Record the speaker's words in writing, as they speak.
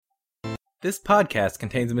This podcast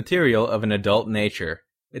contains material of an adult nature.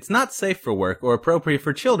 It's not safe for work or appropriate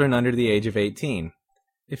for children under the age of 18.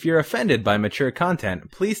 If you're offended by mature content,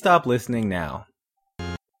 please stop listening now.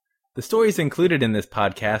 The stories included in this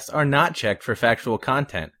podcast are not checked for factual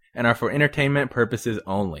content and are for entertainment purposes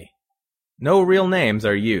only. No real names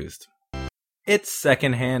are used. It's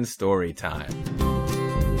secondhand story time.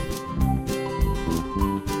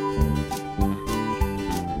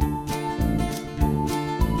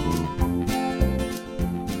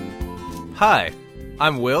 Hi,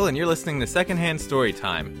 I'm Will, and you're listening to Secondhand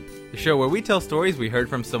Storytime, the show where we tell stories we heard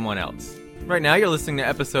from someone else. Right now, you're listening to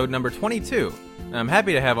episode number 22, and I'm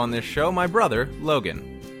happy to have on this show my brother,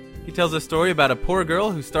 Logan. He tells a story about a poor girl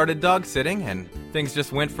who started dog sitting, and things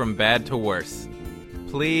just went from bad to worse.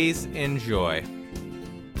 Please enjoy.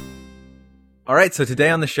 Alright, so today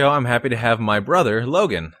on the show, I'm happy to have my brother,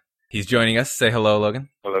 Logan. He's joining us. Say hello, Logan.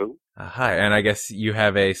 Hello. Hi, and I guess you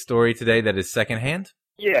have a story today that is secondhand?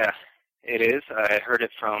 Yeah, it is. I heard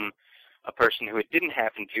it from a person who it didn't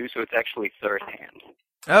happen to, so it's actually third hand.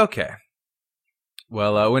 Okay.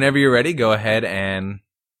 Well, whenever you're ready, go ahead and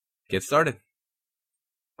get started.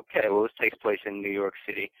 Okay, well, this takes place in New York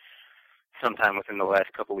City sometime within the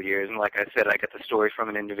last couple of years, and like I said, I got the story from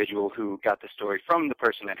an individual who got the story from the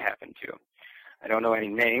person it happened to. I don't know any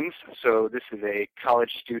names, so this is a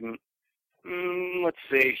college student. Let's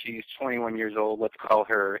say she's 21 years old. Let's call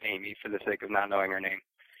her Amy for the sake of not knowing her name.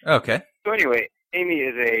 Okay. So anyway, Amy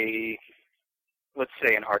is let's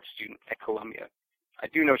say an art student at Columbia. I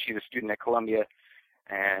do know she's a student at Columbia,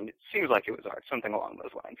 and it seems like it was art, something along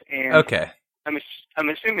those lines. And Okay. I'm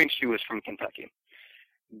assuming she was from Kentucky,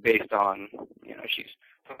 based on, she's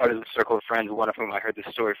part of the circle of friends, one of whom I heard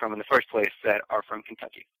this story from in the first place, that are from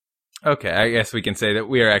Kentucky. Okay, I guess we can say that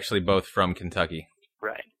we are actually both from Kentucky.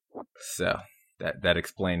 Right. So, that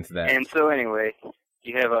explains that. And so anyway,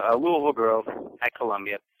 you have a Louisville girl at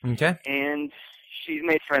Columbia. Okay. And she's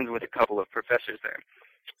made friends with a couple of professors there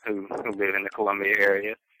who live in the Columbia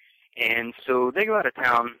area. And so they go out of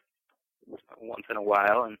town once in a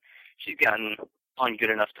while, and she's gotten on good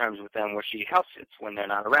enough terms with them where she house sits when they're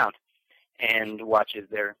not around and watches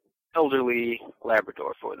their elderly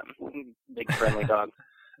Labrador for them. Big friendly dog.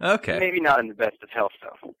 Okay. Maybe not in the best of health,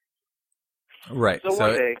 though. Right. So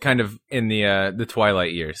one day, kind of in the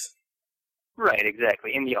twilight years. Right,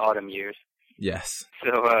 exactly, in the autumn years. Yes.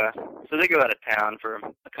 So they go out of town for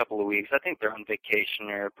a couple of weeks. I think they're on vacation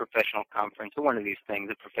or a professional conference or one of these things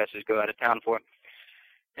that professors go out of town for.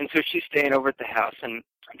 And so she's staying over at the house. And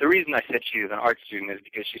the reason I said she's an art student is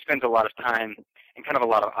because she spends a lot of time and kind of a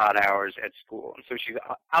lot of odd hours at school. And so she's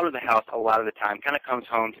out of the house a lot of the time, kind of comes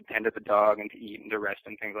home to tend to the dog and to eat and to rest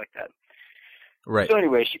and things like that. Right. So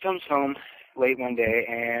anyway, she comes home late one day,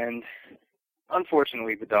 and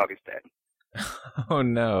unfortunately the dog is dead. Oh,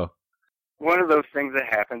 no. One of those things that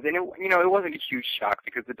happens, and it wasn't a huge shock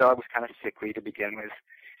because the dog was kind of sickly to begin with,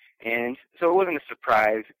 and so it wasn't a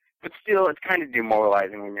surprise, but still it's kind of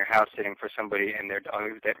demoralizing when you're house sitting for somebody and their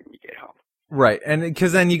dog is dead when you get home. Right, and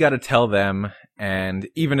because then you got to tell them, and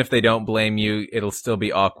even if they don't blame you, it'll still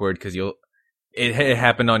be awkward because it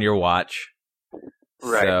happened on your watch.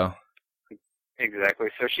 Right. So. Exactly.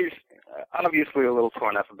 So she's obviously a little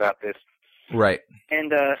torn up about this. Right.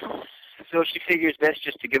 And so she figures best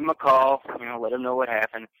just to give him a call, let him know what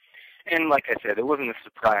happened. And like I said, it wasn't a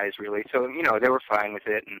surprise, really. So, they were fine with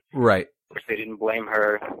it. And right. Of course, they didn't blame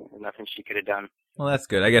her. There's nothing she could have done. Well, that's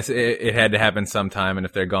good. I guess it had to happen sometime, and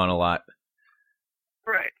if they're gone a lot.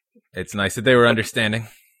 Right. It's nice that they were understanding.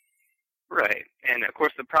 Right. And, of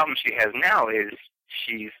course, the problem she has now is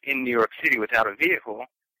she's in New York City without a vehicle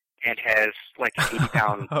and has, like, an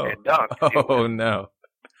 80-pound dead dog. Oh, no.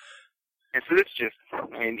 And so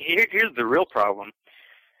here's the real problem.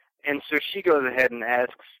 And so she goes ahead and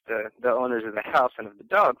asks the owners of the house and of the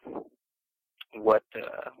dog what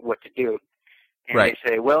to do. And right.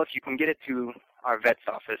 They say, well, if you can get it to our vet's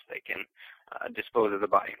office, they can dispose of the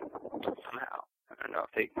body somehow. I don't know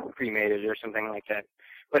if they cremate it or something like that.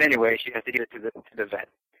 But anyway, she has to get it to the vet.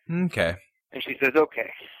 Okay. And she says,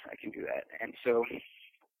 okay, I can do that. And so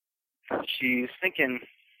she's thinking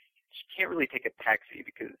she can't really take a taxi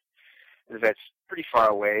because the vet's pretty far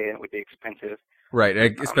away and it would be expensive. Right,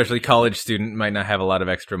 especially college student might not have a lot of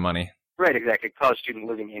extra money. Right, exactly. College student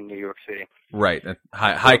living in New York City. Right,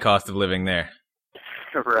 high cost of living there.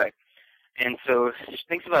 Right. And so she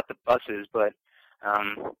thinks about the buses, but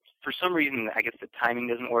for some reason, I guess the timing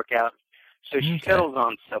doesn't work out. So she settles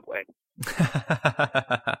on Subway.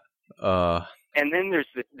 And then there's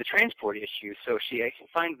the transport issue. So she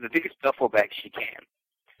finds the biggest duffel bag she can.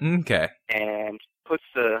 Okay. and puts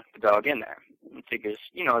the dog in there. And figures,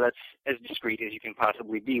 that's as discreet as you can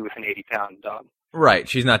possibly be with an 80-pound dog. Right.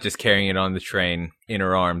 She's not just carrying it on the train in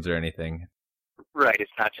her arms or anything. Right.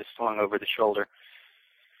 It's not just slung over the shoulder.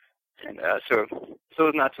 And so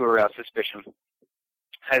as not to arouse suspicion,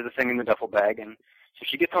 has the thing in the duffel bag, and so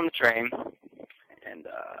she gets on the train and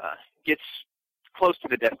gets close to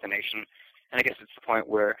the destination. And I guess it's the point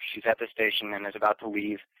where she's at the station and is about to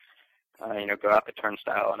leave, go out the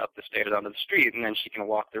turnstile and up the stairs onto the street, and then she can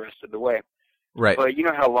walk the rest of the way. Right. But you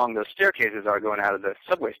know how long those staircases are going out of the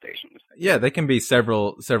subway stations? Yeah, they can be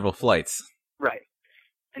several flights. Right.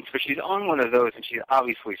 And so she's on one of those, and she's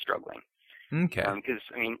obviously struggling. Okay. Because,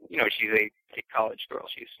 she's a college girl.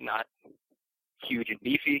 She's not huge and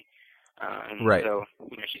beefy. Right. So,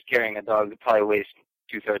 she's carrying a dog that probably weighs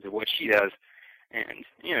 2/3 of what she does. And,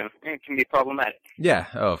 it can be problematic. Yeah,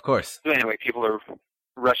 oh, of course. So anyway, people are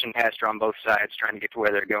rushing past her on both sides trying to get to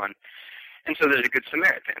where they're going. And so there's a good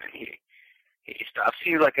Samaritan, and he stops.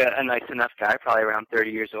 He's like a nice enough guy, probably around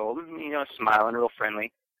 30 years old, smiling, real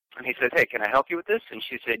friendly. And he says, "Hey, can I help you with this?" And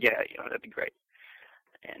she said, "Yeah, that'd be great."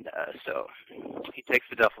 And so he takes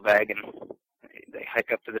the duffel bag, and they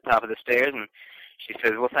hike up to the top of the stairs, and she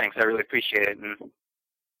says, "Well, thanks, I really appreciate it." And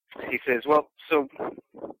he says, "Well, so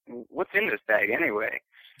what's in this bag anyway?"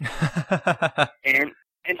 and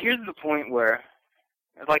here's the point where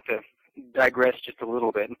I'd like to digress just a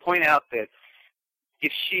little bit and point out that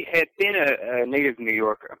if she had been a native New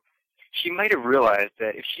Yorker, she might have realized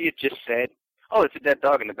that if she had just said, "Oh, it's a dead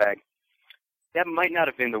dog in the bag," that might not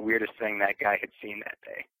have been the weirdest thing that guy had seen that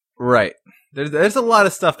day. Right. There's a lot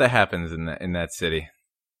of stuff that happens in that city.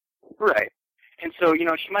 Right. And so,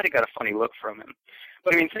 she might have got a funny look from him.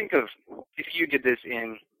 But, think of if you did this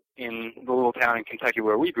in the little town in Kentucky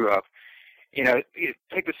where we grew up, you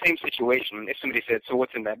take the same situation. If somebody said, "So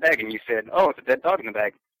what's in that bag?" and you said, "Oh, it's a dead dog in the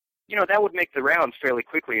bag," that would make the rounds fairly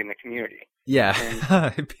quickly in the community. Yeah,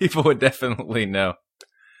 people would definitely know.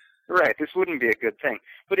 Right, this wouldn't be a good thing.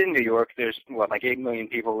 But in New York, there's, like 8 million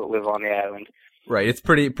people that live on the island. Right, it's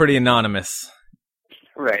pretty anonymous.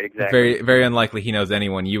 Right, exactly. Very, very unlikely he knows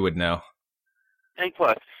anyone you would know. And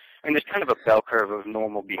plus, there's kind of a bell curve of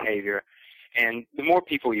normal behavior. And the more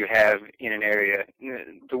people you have in an area,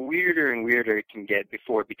 the weirder and weirder it can get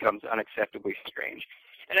before it becomes unacceptably strange.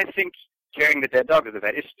 And I think carrying the dead dog to the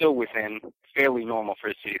vet is still within fairly normal for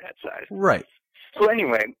a city that size. Right. So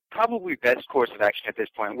anyway, probably best course of action at this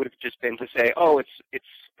point would have just been to say, "Oh, it's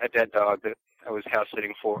a dead dog that I was house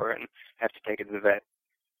sitting for and have to take it to the vet."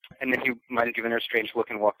 And then he might have given her a strange look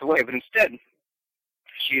and walked away. But instead,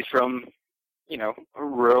 she's from, a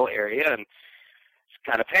rural area and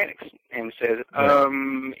kind of panics and says,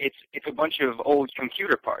 it's a bunch of old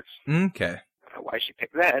computer parts. Okay. I don't know why she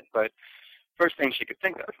picked that, but first thing she could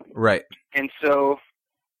think of. Right. And so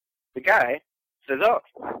the guy says, "Oh,"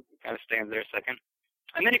 kind of stands there a second,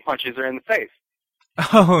 and then he punches her in the face.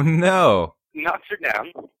 Oh, no. Knocks her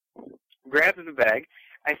down, grabs the bag,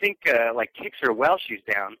 I think, kicks her while she's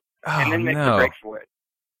down, and then makes a break for it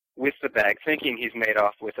with the bag, thinking he's made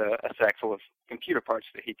off with a sack full of computer parts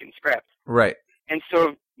that he can scrap. Right. And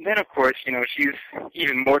so then, of course, she's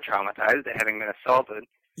even more traumatized at having been assaulted.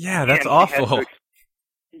 Yeah, that's awful.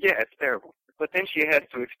 Yeah, it's terrible. But then she has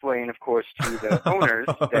to explain, of course, to the owners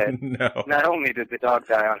that not only did the dog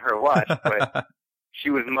die on her watch, but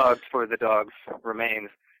she was mugged for the dog's remains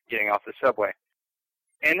getting off the subway.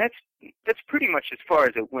 And that's pretty much as far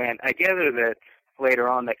as it went. I gather that later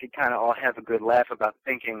on they could kind of all have a good laugh about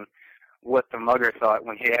thinking what the mugger thought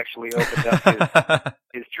when he actually opened up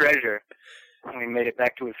his treasure when he made it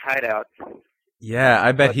back to his hideout. Yeah,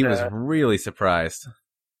 I bet he was really surprised.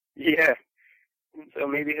 Yeah. So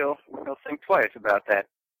maybe he'll think twice about that.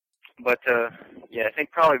 But, I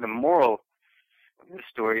think probably the moral of the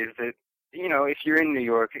story is that, if you're in New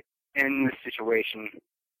York in this situation,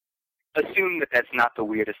 assume that that's not the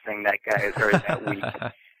weirdest thing that guy has heard that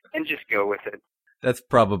week, and just go with it. That's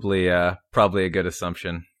probably a good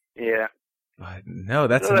assumption. Yeah. But no,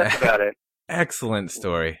 that's about it. Excellent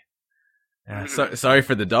story. Sorry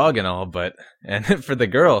for the dog and all, and for the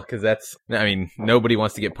girl, because nobody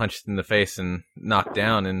wants to get punched in the face and knocked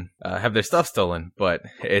down and have their stuff stolen, but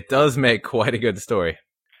it does make quite a good story.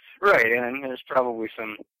 Right, and there's probably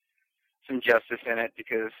some justice in it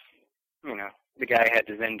because, the guy had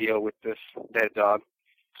to then deal with this dead dog.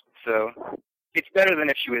 So it's better than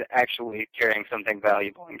if she was actually carrying something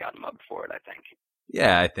valuable and got mugged for it, I think.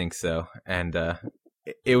 Yeah, I think so. And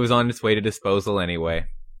it was on its way to disposal anyway.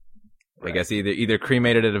 Right. I guess either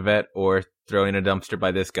cremated at a vet or thrown in a dumpster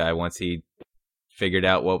by this guy once he figured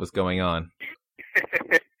out what was going on.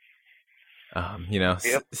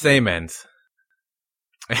 Yep. Same ends.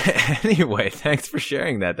 Anyway, thanks for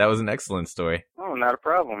sharing that. That was an excellent story. Oh, not a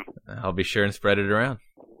problem. I'll be sure and spread it around.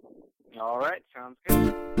 All right, sounds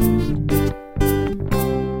good.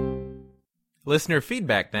 Listener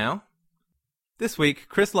feedback now. This week,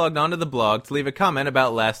 Chris logged onto the blog to leave a comment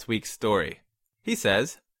about last week's story. He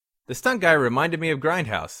says, "The stunt guy reminded me of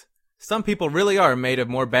Grindhouse. Some people really are made of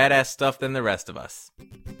more badass stuff than the rest of us."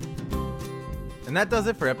 And that does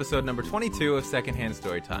it for episode number 22 of Secondhand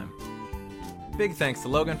Storytime. Big thanks to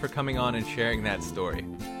Logan for coming on and sharing that story.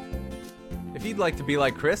 If you'd like to be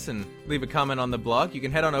like Chris and leave a comment on the blog, you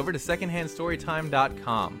can head on over to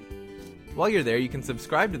secondhandstorytime.com. While you're there, you can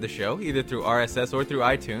subscribe to the show, either through RSS or through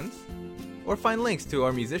iTunes, or find links to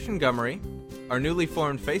our Musician Gummery, our newly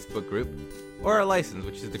formed Facebook group, or our license,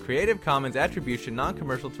 which is the Creative Commons Attribution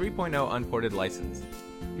Non-Commercial 3.0 Unported License.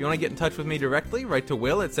 If you want to get in touch with me directly, write to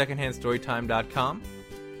Will at secondhandstorytime.com.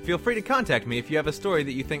 Feel free to contact me if you have a story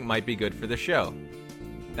that you think might be good for the show.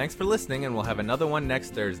 Thanks for listening, and we'll have another one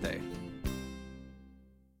next Thursday.